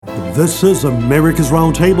This is America's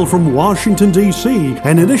Roundtable from Washington, D.C.,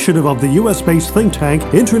 an initiative of the U.S.-based think tank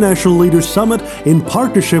International Leaders Summit in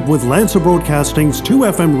partnership with Lancer Broadcasting's 2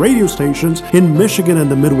 FM radio stations in Michigan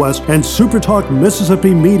and the Midwest and SuperTalk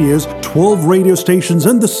Mississippi Media's 12 radio stations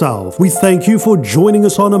in the South. We thank you for joining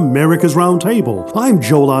us on America's Roundtable. I'm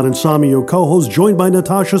Joel Adensami, your co-host, joined by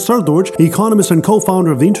Natasha Srdoc, economist and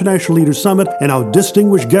co-founder of the International Leaders Summit, and our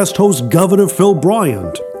distinguished guest host, Governor Phil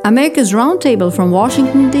Bryant. America's Roundtable from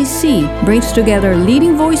Washington, D.C. brings together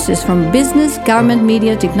leading voices from business, government,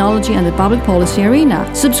 media, technology, and the public policy arena.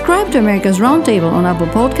 Subscribe to America's Roundtable on Apple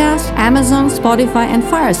Podcasts, Amazon, Spotify, and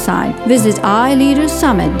Fireside. Visit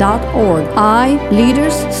iLeadersSummit.org,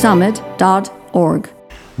 iLeadersSummit.org.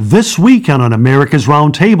 This weekend on America's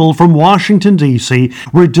Roundtable from Washington, D.C.,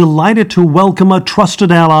 we're delighted to welcome a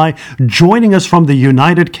trusted ally joining us from the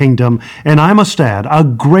United Kingdom, and I must add, a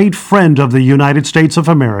great friend of the United States of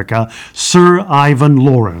America, Sir Ivan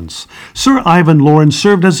Lawrence. Sir Ivan Lawrence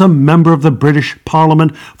served as a member of the British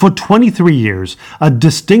Parliament for 23 years, a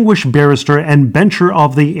distinguished barrister and bencher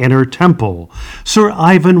of the Inner Temple. Sir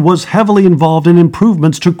Ivan was heavily involved in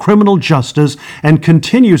improvements to criminal justice and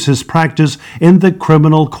continues his practice in the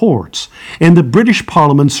criminal courts. In the British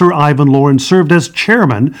Parliament, Sir Ivan Lawrence served as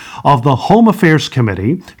chairman of the Home Affairs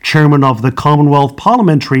Committee, chairman of the Commonwealth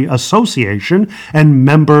Parliamentary Association, and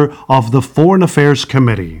member of the Foreign Affairs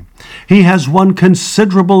Committee. He has won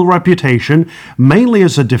considerable reputation, mainly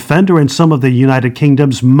as a defender in some of the United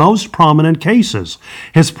Kingdom's most prominent cases.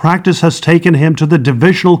 His practice has taken him to the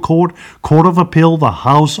Divisional Court, Court of Appeal, the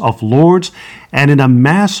House of Lords, and in a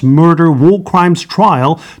mass murder war crimes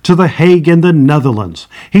trial to The Hague in the Netherlands.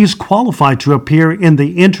 He is qualified to appear in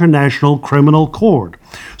the International Criminal Court.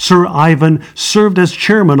 Sir Ivan served as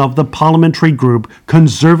chairman of the parliamentary group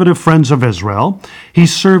Conservative Friends of Israel. He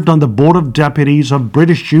served on the Board of Deputies of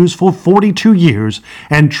British Jews for 42 years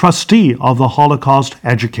and trustee of the Holocaust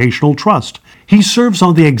Educational Trust. He serves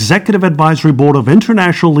on the Executive Advisory Board of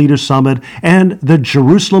International Leaders Summit and the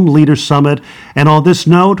Jerusalem Leaders Summit. And on this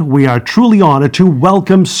note, we are truly honored to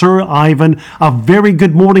welcome Sir Ivan. A very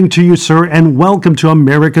good morning to you, sir, and welcome to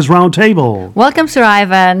America's Roundtable. Welcome, Sir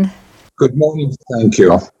Ivan. Good morning. Thank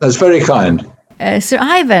you. That's very kind. Sir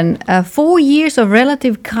Ivan, 4 years of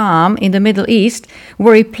relative calm in the Middle East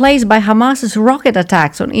were replaced by Hamas's rocket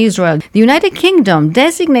attacks on Israel. The United Kingdom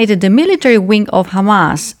designated the military wing of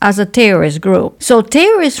Hamas as a terrorist group. So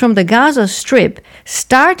terrorists from the Gaza Strip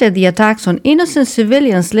started the attacks on innocent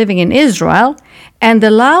civilians living in Israel, and the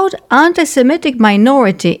loud anti-Semitic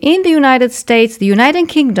minority in the United States, the United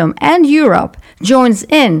Kingdom, and Europe joins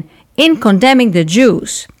in condemning the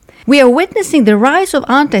Jews. We are witnessing the rise of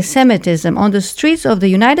anti-Semitism on the streets of the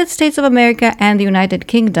United States of America and the United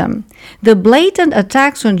Kingdom. The blatant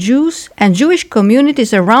attacks on Jews and Jewish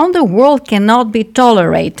communities around the world cannot be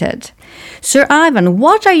tolerated. Sir Ivan,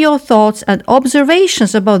 what are your thoughts and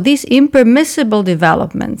observations about these impermissible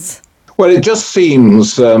developments? Well, it just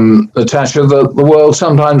seems, Natasha, that the world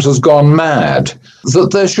sometimes has gone mad,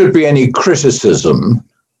 that there should be any criticism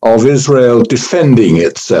of Israel defending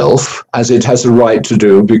itself, as it has a right to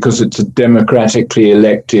do because it's a democratically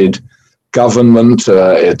elected government.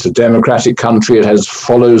 It's a democratic country. It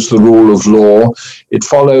follows the rule of law. It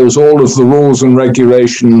follows all of the rules and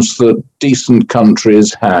regulations that decent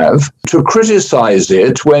countries have. To criticize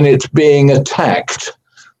it when it's being attacked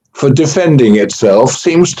for defending itself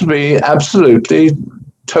seems to be absolutely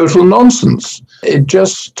total nonsense. It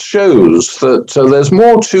just shows that there's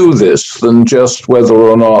more to this than just whether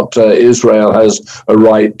or not Israel has a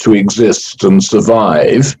right to exist and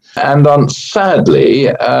survive. And sadly,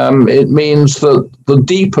 it means that the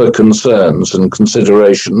deeper concerns and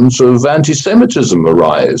considerations of anti-Semitism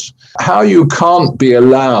arise. How you can't be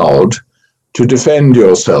allowed to defend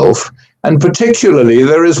yourself. And particularly,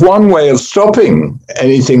 there is one way of stopping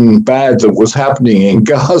anything bad that was happening in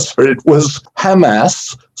Gaza. It was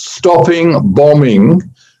Hamas stopping bombing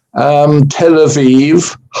Tel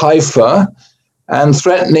Aviv, Haifa, and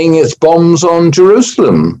threatening its bombs on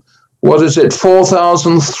Jerusalem. What is it,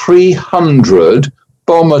 4,300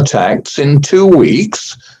 bomb attacks in 2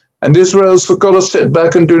 weeks? And Israel's got to sit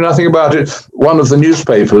back and do nothing about it. One of the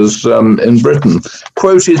newspapers in Britain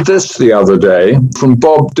quoted this the other day from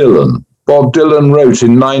Bob Dylan. Bob Dylan wrote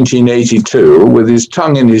in 1982, with his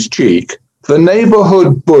tongue in his cheek, "The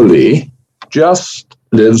neighborhood bully just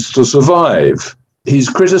lives to survive. He's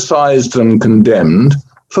criticized and condemned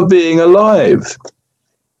for being alive.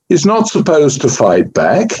 He's not supposed to fight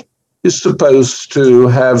back. He's supposed to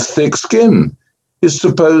have thick skin. He's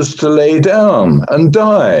supposed to lay down and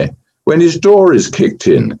die. when his door is kicked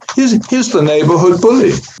in. He's the neighborhood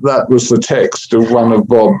bully. That was the text of one of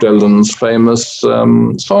Bob Dylan's famous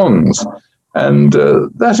songs. And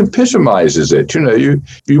that epitomizes it. You know,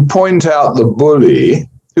 you point out the bully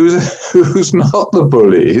who's not the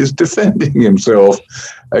bully. He's defending himself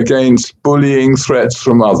against bullying threats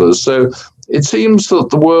from others. So it seems that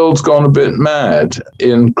the world's gone a bit mad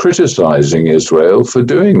in criticizing Israel for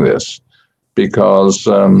doing this, because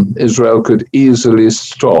Israel could easily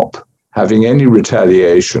stop having any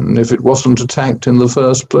retaliation if it wasn't attacked in the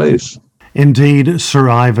first place. Indeed, Sir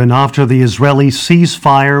Ivan, after the Israeli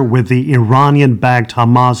ceasefire with the Iranian-backed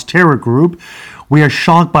Hamas terror group, we are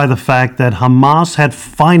shocked by the fact that Hamas had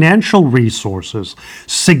financial resources,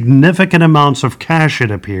 significant amounts of cash,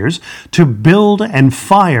 it appears, to build and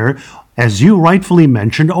fire, as you rightfully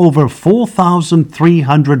mentioned, over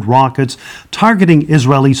 4,300 rockets targeting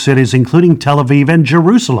Israeli cities, including Tel Aviv and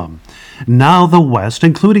Jerusalem. Now the West,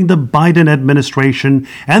 including the Biden administration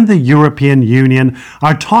and the European Union,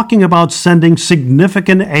 are talking about sending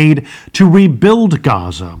significant aid to rebuild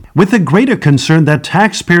Gaza, with the greater concern that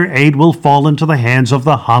taxpayer aid will fall into the hands of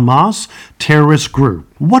the Hamas terrorist group.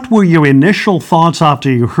 What were your initial thoughts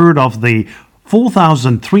after you heard of the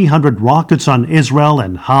 4,300 rockets on Israel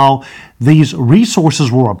and how these resources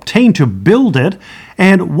were obtained to build it?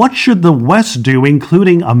 And what should the West do,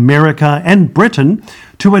 including America and Britain,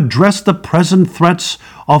 to address the present threats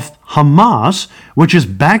of Hamas, which is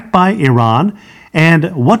backed by Iran,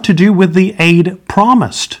 and what to do with the aid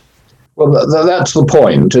promised? Well, that's the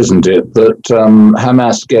point, isn't it? That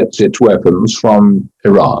Hamas gets its weapons from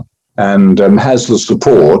Iran and has the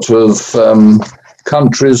support of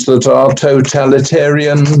countries that are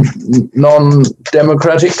totalitarian,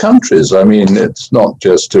 non-democratic countries. I mean, it's not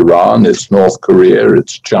just Iran, it's North Korea,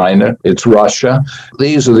 it's China, it's Russia.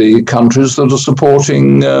 These are the countries that are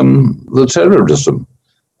supporting the terrorism,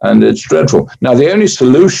 and it's dreadful. Now, the only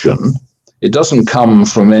solution, it doesn't come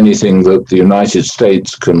from anything that the United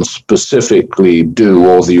States can specifically do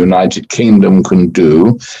or the United Kingdom can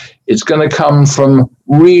do. It's going to come from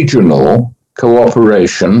regional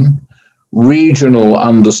cooperation, regional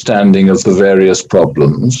understanding of the various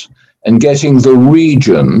problems, and getting the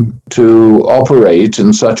region to operate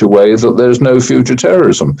in such a way that there's no future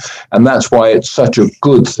terrorism. And that's why it's such a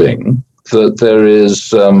good thing that there is,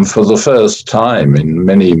 for the first time in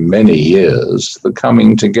many, many years, the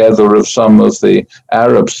coming together of some of the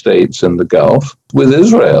Arab states in the Gulf with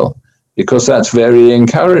Israel, because that's very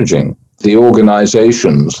encouraging. The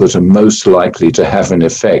organizations that are most likely to have an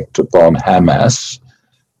effect upon Hamas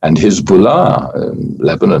and Hezbollah in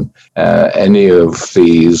Lebanon, any of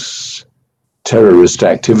these terrorist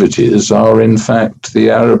activities are in fact the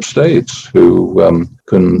Arab states who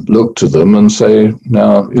can look to them and say,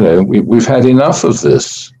 now, you know, we've had enough of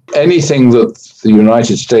this. Anything that the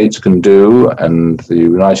United States can do and the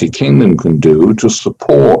United Kingdom can do to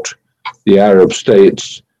support the Arab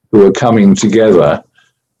states who are coming together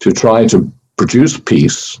to try to produce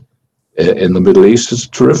peace in the Middle East is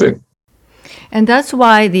terrific. And that's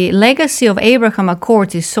why the legacy of Abraham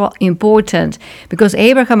Accords is so important, because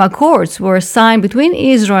Abraham Accords were signed between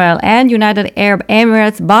Israel and United Arab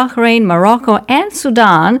Emirates, Bahrain, Morocco, and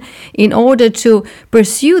Sudan in order to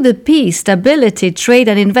pursue the peace, stability, trade,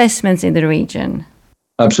 and investments in the region.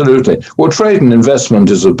 Absolutely. Well, trade and investment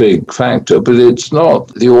is a big factor, but it's not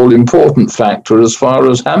the all-important factor as far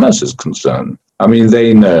as Hamas is concerned. I mean,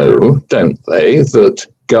 they know, don't they, that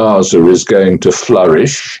Gaza is going to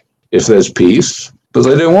flourish if there's peace, but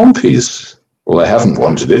they don't want peace. Well, they haven't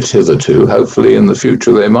wanted it hitherto. Hopefully in the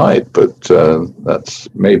future they might, but that's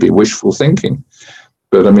maybe wishful thinking.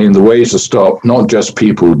 But I mean, the way to stop not just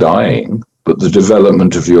people dying, but the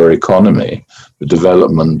development of your economy, the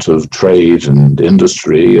development of trade and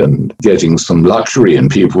industry and getting some luxury in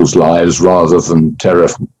people's lives rather than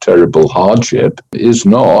terrible hardship is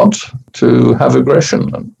not to have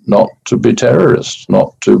aggression, not to be terrorists,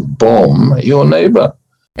 not to bomb your neighbor.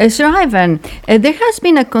 Sir Ivan, there has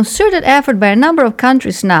been a concerted effort by a number of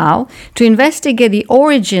countries now to investigate the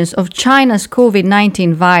origins of China's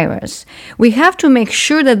COVID-19 virus. We have to make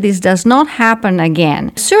sure that this does not happen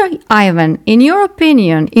again. Sir Ivan, in your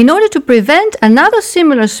opinion, in order to prevent another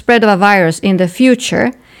similar spread of a virus in the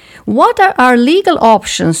future, what are our legal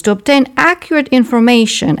options to obtain accurate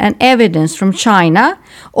information and evidence from China,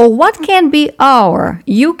 or what can be our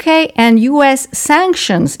UK and US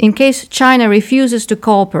sanctions in case China refuses to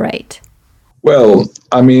cooperate? Well,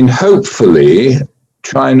 I mean, hopefully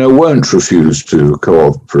China won't refuse to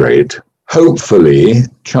cooperate. Hopefully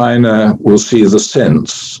China will see the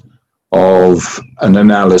sense of an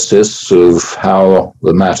analysis of how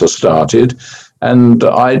the matter started And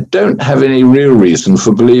I don't have any real reason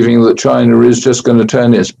for believing that China is just going to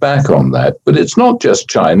turn its back on that. But it's not just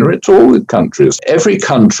China, it's all the countries. Every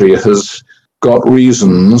country has got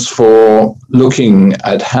reasons for looking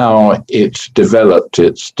at how it developed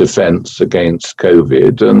its defense against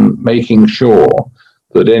COVID and making sure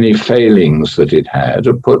that any failings that it had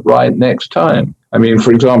are put right next time. I mean,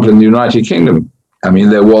 for example, in the United Kingdom,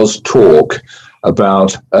 there was talk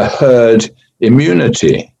about a herd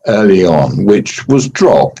immunity early on, which was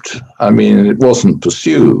dropped. It wasn't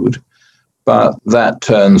pursued, but that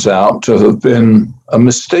turns out to have been a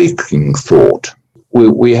mistaken thought.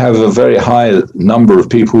 We have a very high number of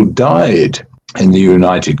people who died in the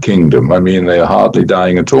United Kingdom. They're hardly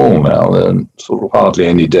dying at all now. There are sort of hardly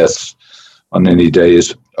any deaths on any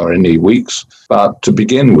days or any weeks. But to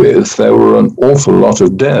begin with, there were an awful lot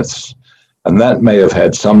of deaths. And that may have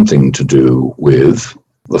had something to do with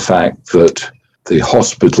the fact that the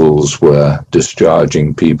hospitals were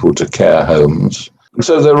discharging people to care homes.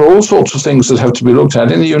 So there are all sorts of things that have to be looked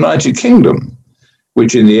at in the United Kingdom,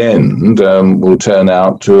 which in the end will turn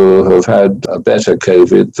out to have had a better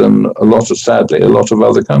COVID than sadly, a lot of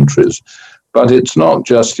other countries. But it's not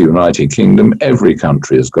just the United Kingdom. Every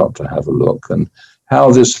country has got to have a look. And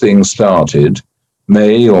how this thing started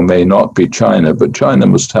may or may not be China, but China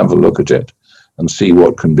must have a look at it and see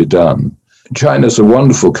what can be done. China's a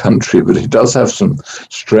wonderful country, but it does have some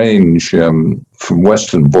strange, from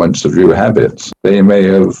Western points of view, habits. They may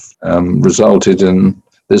have resulted in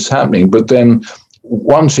this happening. But then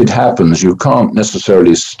once it happens, you can't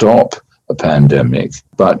necessarily stop a pandemic,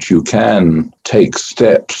 but you can take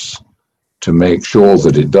steps to make sure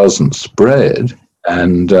that it doesn't spread.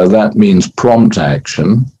 And that means prompt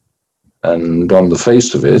action. And on the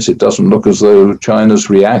face of it, it doesn't look as though China's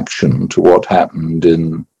reaction to what happened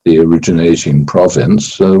in the originating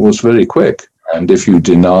province was very quick. And if you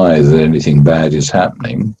deny that anything bad is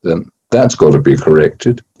happening, then that's got to be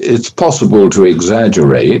corrected. It's possible to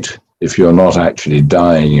exaggerate if you're not actually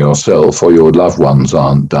dying yourself or your loved ones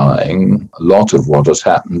aren't dying, a lot of what has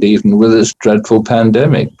happened even with this dreadful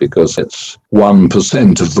pandemic, because it's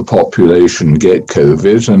 1% of the population get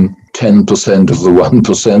COVID and 10% of the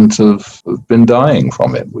 1% have been dying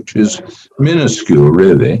from it, which is minuscule,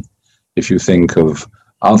 really, if you think of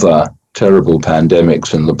other terrible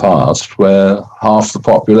pandemics in the past where half the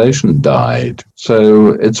population died. So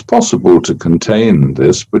it's possible to contain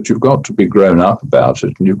this, but you've got to be grown up about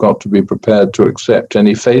it, and you've got to be prepared to accept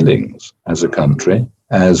any failings as a country,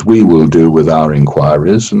 as we will do with our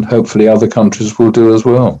inquiries, and hopefully other countries will do as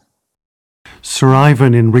well. Sir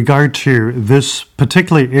Ivan, in regard to this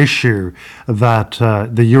particular issue that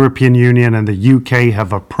the European Union and the UK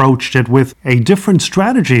have approached it with a different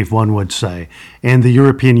strategy, if one would say. In the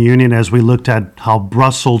European Union, as we looked at how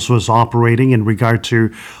Brussels was operating in regard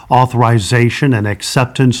to authorization and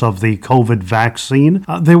acceptance of the COVID vaccine,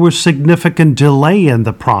 there was significant delay in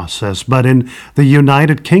the process. But in the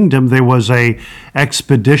United Kingdom, there was a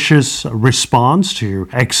expeditious response to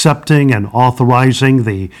accepting and authorizing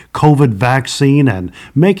the COVID vaccine and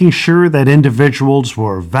making sure that individuals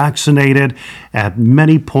were vaccinated at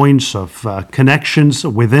many points of connections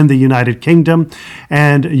within the United Kingdom.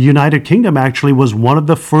 And United Kingdom actually was one of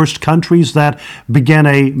the first countries that began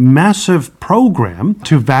a massive program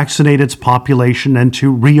to vaccinate its population and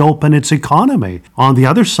to reopen its economy. On the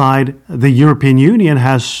other side, the European Union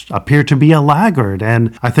has appeared to be a laggard.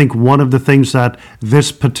 And I think one of the things that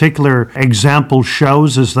this particular example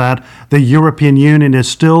shows is that the European Union is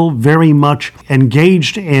still very much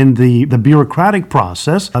engaged in the bureaucratic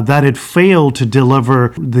process, that it failed to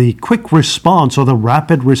deliver the quick response or the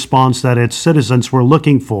rapid response that its citizens were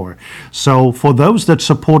looking for. So for those that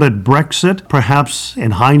supported Brexit, perhaps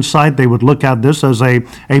in hindsight, they would look at this as a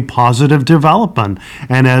positive development.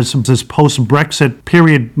 And as this post-Brexit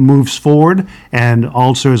period moves forward, and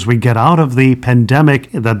also as we get out of the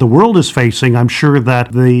pandemic that the world is facing, I'm sure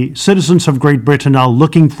that the citizens of Great Britain are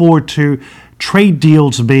looking forward to trade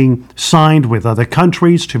deals being signed with other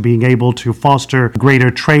countries, to being able to foster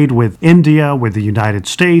greater trade with India, with the United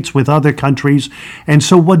States, with other countries. And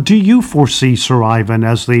so what do you foresee, Sir Ivan,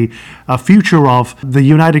 as the future of the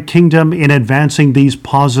United Kingdom in advancing these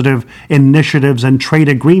positive initiatives and trade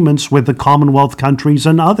agreements with the Commonwealth countries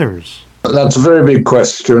and others? That's a very big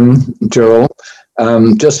question, Joel.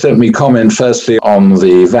 Just let me comment firstly on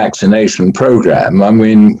the vaccination program.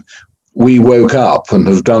 We woke up and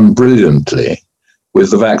have done brilliantly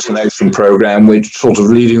with the vaccination program, which sort of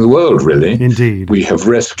leading the world, really. Indeed. We have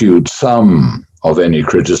rescued some of any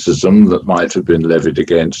criticism that might have been levied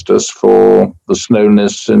against us for the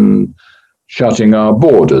slowness in shutting our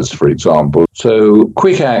borders, for example. So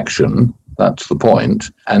quick action That's the point.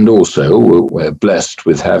 And also, we're blessed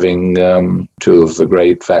with having two of the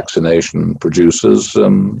great vaccination producers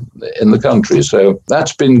in the country. So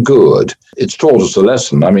that's been good. It's taught us a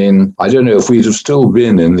lesson. I mean, I don't know if we'd have still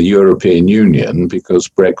been in the European Union because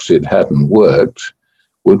Brexit hadn't worked.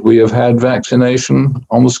 Would we have had vaccination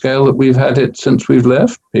on the scale that we've had it since we've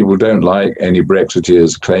left? People don't like any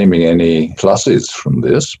Brexiteers claiming any pluses from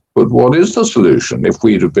this. But what is the solution? If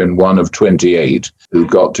we'd have been one of 28 who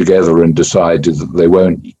got together and decided that they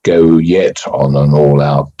won't go yet on an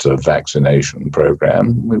all-out vaccination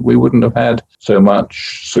program, we wouldn't have had so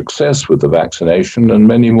much success with the vaccination, and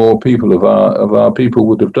many more people of our people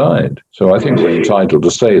would have died. So I think we're entitled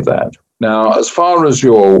to say that. Now, as far as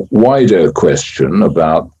your wider question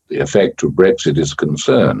about the effect of Brexit is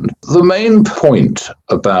concerned, the main point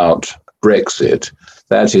about Brexit,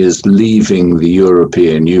 that is leaving the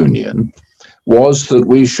European Union, was that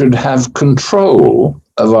we should have control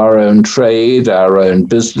of our own trade, our own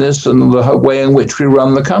business, and the way in which we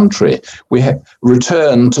run the country. We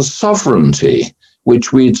returned to sovereignty,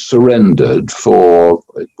 which we'd surrendered for,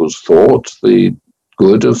 it was thought, the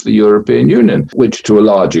good of the European Union, which to a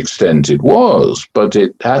large extent it was, but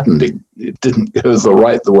it didn't go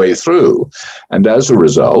the way through. And as a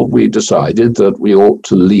result, we decided that we ought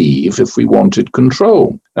to leave if we wanted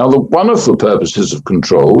control. Now, one of the purposes of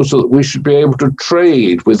control was that we should be able to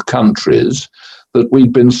trade with countries that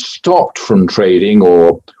we'd been stopped from trading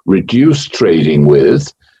or reduced trading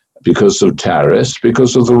with because of tariffs,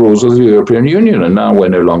 because of the rules of the European Union. And now we're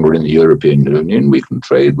no longer in the European Union. We can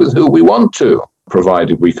trade with who we want to,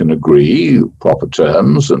 provided we can agree proper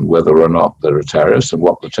terms and whether or not there are tariffs and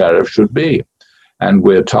what the tariff should be. And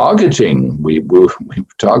we're targeting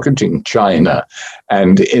China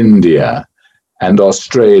and India and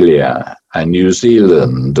Australia and New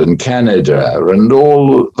Zealand and Canada and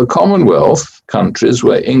all the Commonwealth countries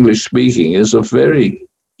where English speaking is a very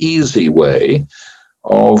easy way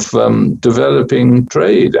of developing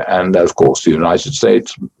trade, and of course the United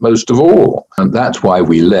States most of all. And that's why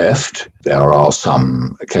we left. There are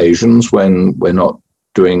some occasions when we're not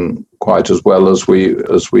doing quite as well as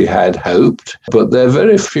we had hoped, but they're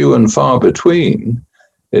very few and far between.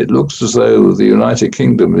 It looks as though the United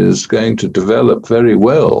Kingdom is going to develop very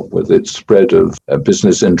well with its spread of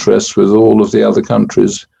business interests with all of the other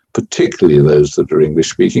countries, particularly those that are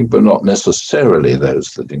English-speaking, but not necessarily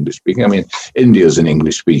those that are English-speaking. I mean, India's an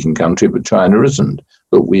English-speaking country, but China isn't.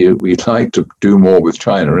 But we'd like to do more with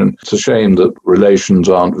China, and it's a shame that relations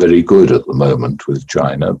aren't very good at the moment with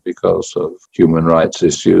China because of human rights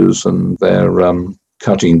issues, and they're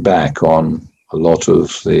cutting back on a lot of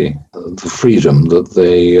the freedom that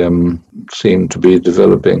they seem to be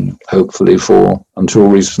developing, hopefully until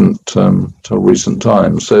recent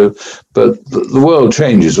times. So, but the world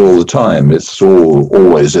changes all the time. It's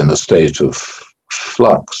always in a state of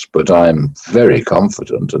flux. But I'm very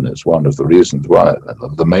confident, and it's one of the reasons why,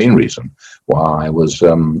 the main reason why I was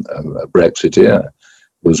a Brexiteer,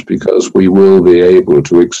 was because we will be able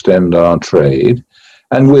to extend our trade.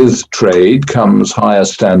 And with trade comes higher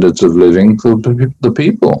standards of living for the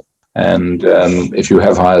people. And if you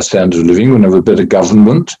have higher standards of living, you can have a better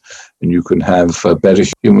government, and you can have better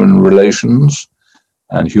human relations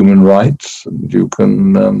and human rights, and you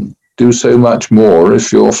can do so much more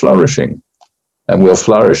if you're flourishing. And we're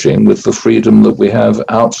flourishing with the freedom that we have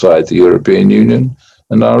outside the European Union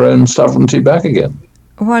and our own sovereignty back again.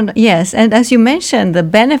 Yes, and as you mentioned, the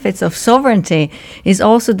benefits of sovereignty is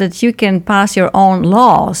also that you can pass your own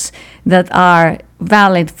laws that are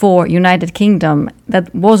valid for United Kingdom.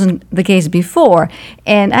 That wasn't the case before.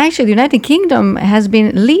 And actually, the United Kingdom has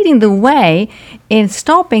been leading the way in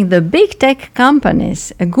stopping the big tech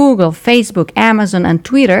companies, Google, Facebook, Amazon, and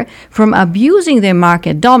Twitter, from abusing their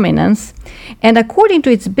market dominance. And according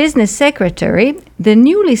to its business secretary, the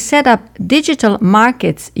newly set up Digital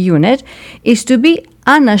Markets Unit is to be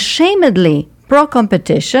unashamedly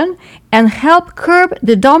pro-competition and help curb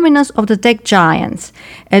the dominance of the tech giants.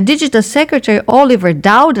 Digital Secretary Oliver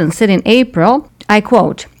Dowden said in April, I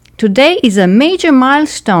quote, "Today is a major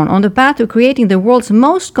milestone on the path to creating the world's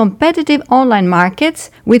most competitive online markets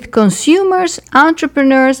with consumers,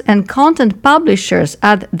 entrepreneurs, and content publishers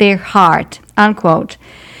at their heart," unquote.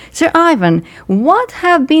 Sir Ivan, what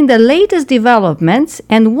have been the latest developments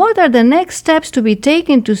and what are the next steps to be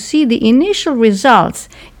taken to see the initial results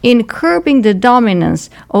in curbing the dominance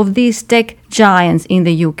of these tech giants in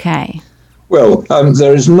the UK? Well,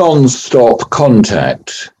 there is non-stop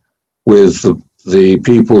contact with the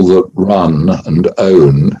people that run and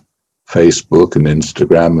own Facebook and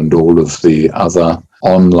Instagram and all of the other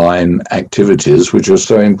online activities which are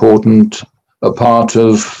so important a part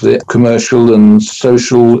of the commercial and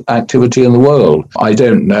social activity in the world. I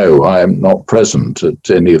don't know, I am not present at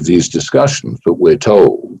any of these discussions, but we're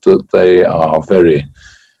told that they are very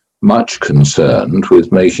much concerned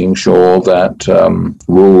with making sure that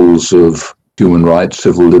rules of human rights,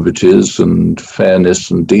 civil liberties and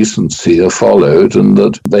fairness and decency are followed, and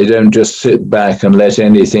that they don't just sit back and let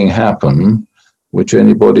anything happen, which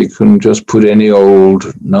anybody can just put any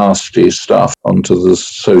old nasty stuff onto the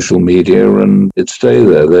social media and it stay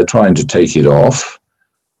there. They're trying to take it off.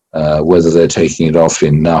 Whether they're taking it off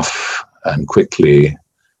enough and quickly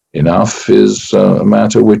enough is a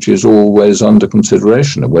matter which is always under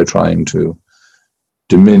consideration. And we're trying to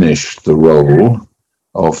diminish the role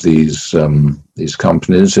of these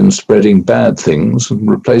companies in spreading bad things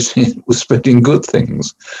and replacing it with spreading good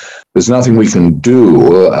things. There's nothing we can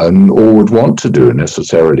do or would want to do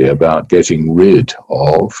necessarily about getting rid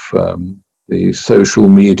of the social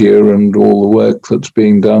media and all the work that's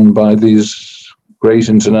being done by these great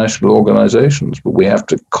international organizations. But we have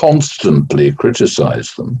to constantly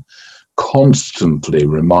criticize them, constantly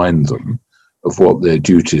remind them of what their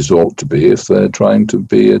duties ought to be if they're trying to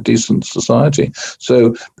be a decent society.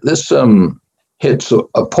 So this hits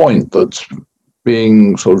a point that's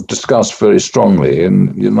being sort of discussed very strongly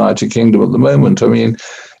in the United Kingdom at the moment. I mean,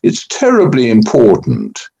 it's terribly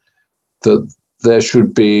important that there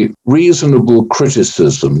should be reasonable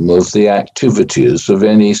criticism of the activities of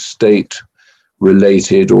any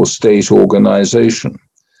state-related or state organization,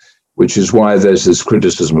 which is why there's this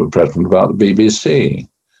criticism at present about the BBC.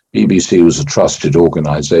 BBC was a trusted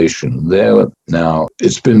organization. Now,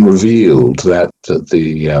 it's been revealed that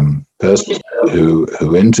the person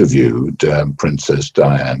who interviewed Princess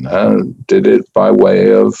Diana did it by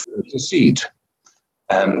way of deceit.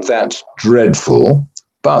 And that's dreadful.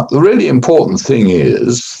 But the really important thing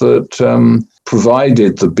is that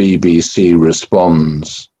provided the BBC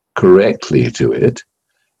responds correctly to it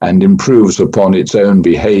and improves upon its own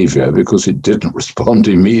behavior because it didn't respond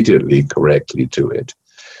immediately correctly to it,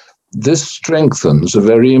 this strengthens a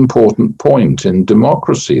very important point in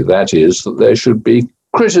democracy. That is, that there should be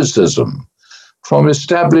criticism from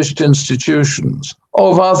established institutions,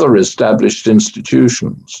 of other established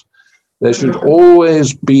institutions. There should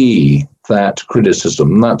always be that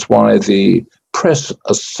criticism. That's why the press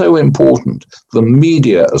are so important. The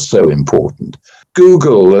media are so important.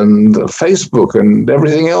 Google and Facebook and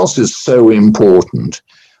everything else is so important.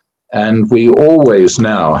 And we always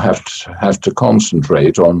now have to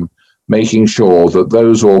concentrate on making sure that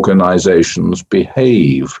those organizations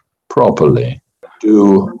behave properly,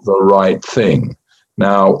 do the right thing.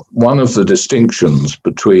 Now, one of the distinctions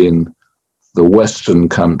between the Western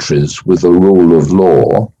countries with the rule of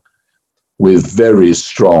law, with very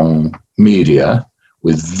strong media,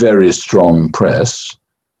 with very strong press,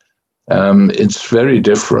 it's very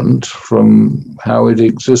different from how it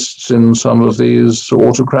exists in some of these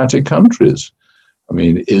autocratic countries. I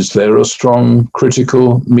mean, is there a strong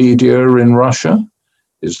critical media in Russia?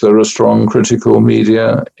 Is there a strong critical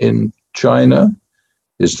media in China?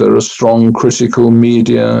 Is there a strong critical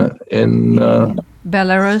media in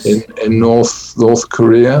Belarus? In North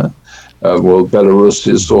Korea? Well, Belarus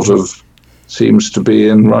is seems to be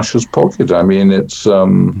in Russia's pocket. I mean, it's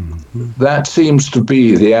that seems to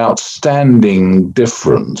be the outstanding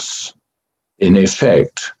difference, in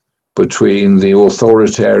effect, between the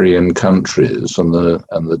authoritarian countries and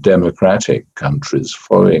the democratic countries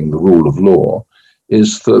following the rule of law,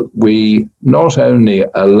 is that we not only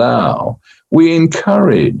we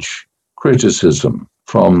encourage criticism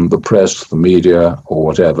from the press, the media, or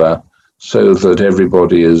whatever, so that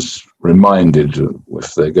everybody is reminded,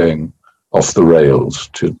 if they're going off the rails,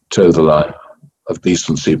 to toe the line of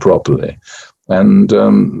decency properly. And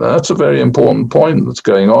that's a very important point that's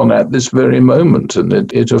going on at this very moment, and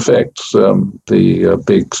it affects the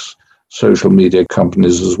big social media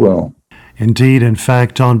companies as well. Indeed. In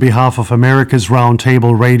fact, on behalf of America's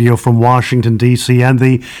Roundtable Radio from Washington, D.C. and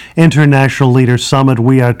the International Leaders Summit,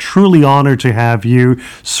 we are truly honored to have you,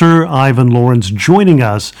 Sir Ivan Lawrence, joining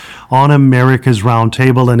us on America's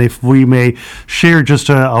Roundtable. And if we may share just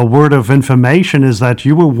a word of information, is that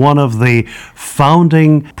you were one of the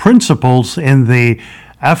founding principals in the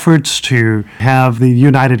efforts to have the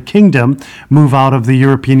United Kingdom move out of the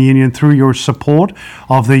European Union through your support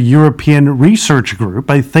of the European Research Group,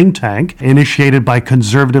 a think tank initiated by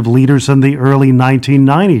conservative leaders in the early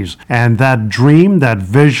 1990s. And that dream, that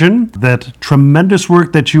vision, that tremendous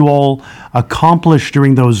work that you all accomplished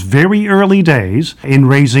during those very early days in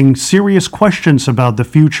raising serious questions about the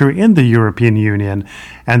future in the European Union,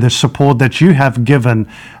 and the support that you have given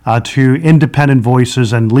to independent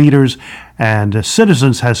voices and leaders and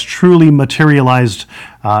citizens has truly materialized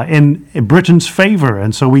in Britain's favor.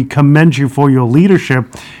 And so we commend you for your leadership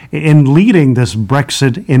in leading this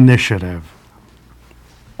Brexit initiative.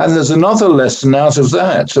 And there's another lesson out of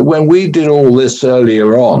that. So when we did all this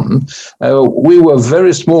earlier on, we were a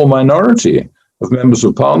very small minority of members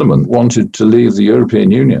of parliament wanted to leave the European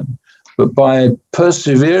Union. But by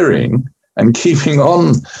persevering and keeping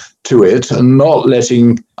on to it and not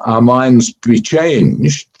letting our minds be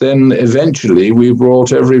changed, then eventually we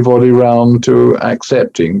brought everybody round to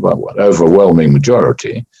accepting, well, an overwhelming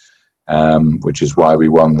majority, which is why we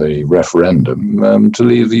won the referendum, to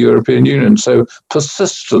leave the European Union. So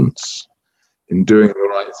persistence in doing the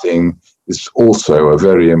right thing is also a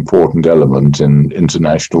very important element in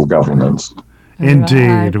international governance.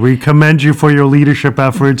 Indeed. We commend you for your leadership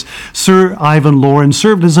efforts. Sir Ivan Lawrence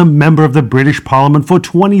served as a member of the British Parliament for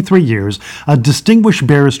 23 years, a distinguished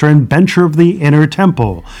barrister and bencher of the Inner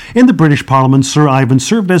Temple. In the British Parliament, Sir Ivan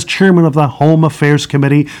served as chairman of the Home Affairs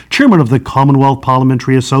Committee, chairman of the Commonwealth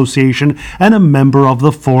Parliamentary Association, and a member of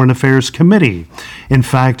the Foreign Affairs Committee. In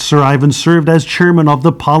fact, Sir Ivan served as chairman of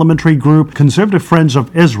the parliamentary group Conservative Friends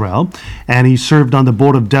of Israel, and he served on the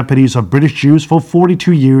Board of Deputies of British Jews for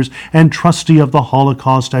 42 years and trustee of the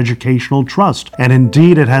Holocaust Educational Trust. And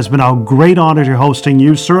indeed, it has been our great honor to hosting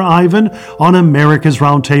you, Sir Ivan, on America's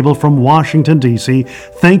Roundtable from Washington, D.C.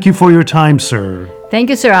 Thank you for your time, sir. Thank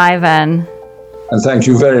you, Sir Ivan. And thank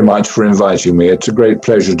you very much for inviting me. It's a great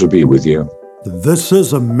pleasure to be with you. This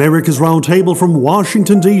is America's Roundtable from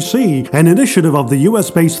Washington, D.C., an initiative of the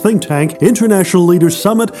U.S.-based think tank International Leaders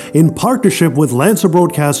Summit in partnership with Lancer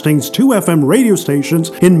Broadcasting's 2 FM radio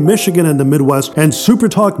stations in Michigan and the Midwest and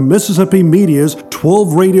SuperTalk Mississippi Media's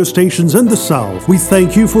 12 radio stations in the South. We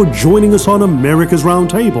thank you for joining us on America's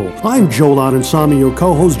Roundtable. I'm Joel Adensami, your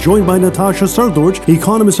co-host, joined by Natasha Srdoc,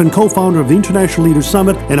 economist and co-founder of the International Leaders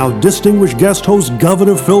Summit, and our distinguished guest host,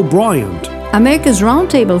 Governor Phil Bryant. America's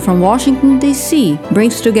Roundtable from Washington, D.C.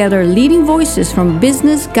 brings together leading voices from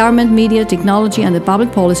business, government, media, technology, and the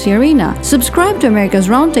public policy arena. Subscribe to America's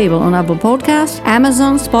Roundtable on Apple Podcasts,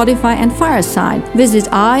 Amazon, Spotify, and Fireside. Visit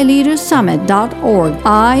iLeadersSummit.org,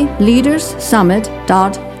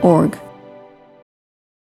 iLeadersSummit.org.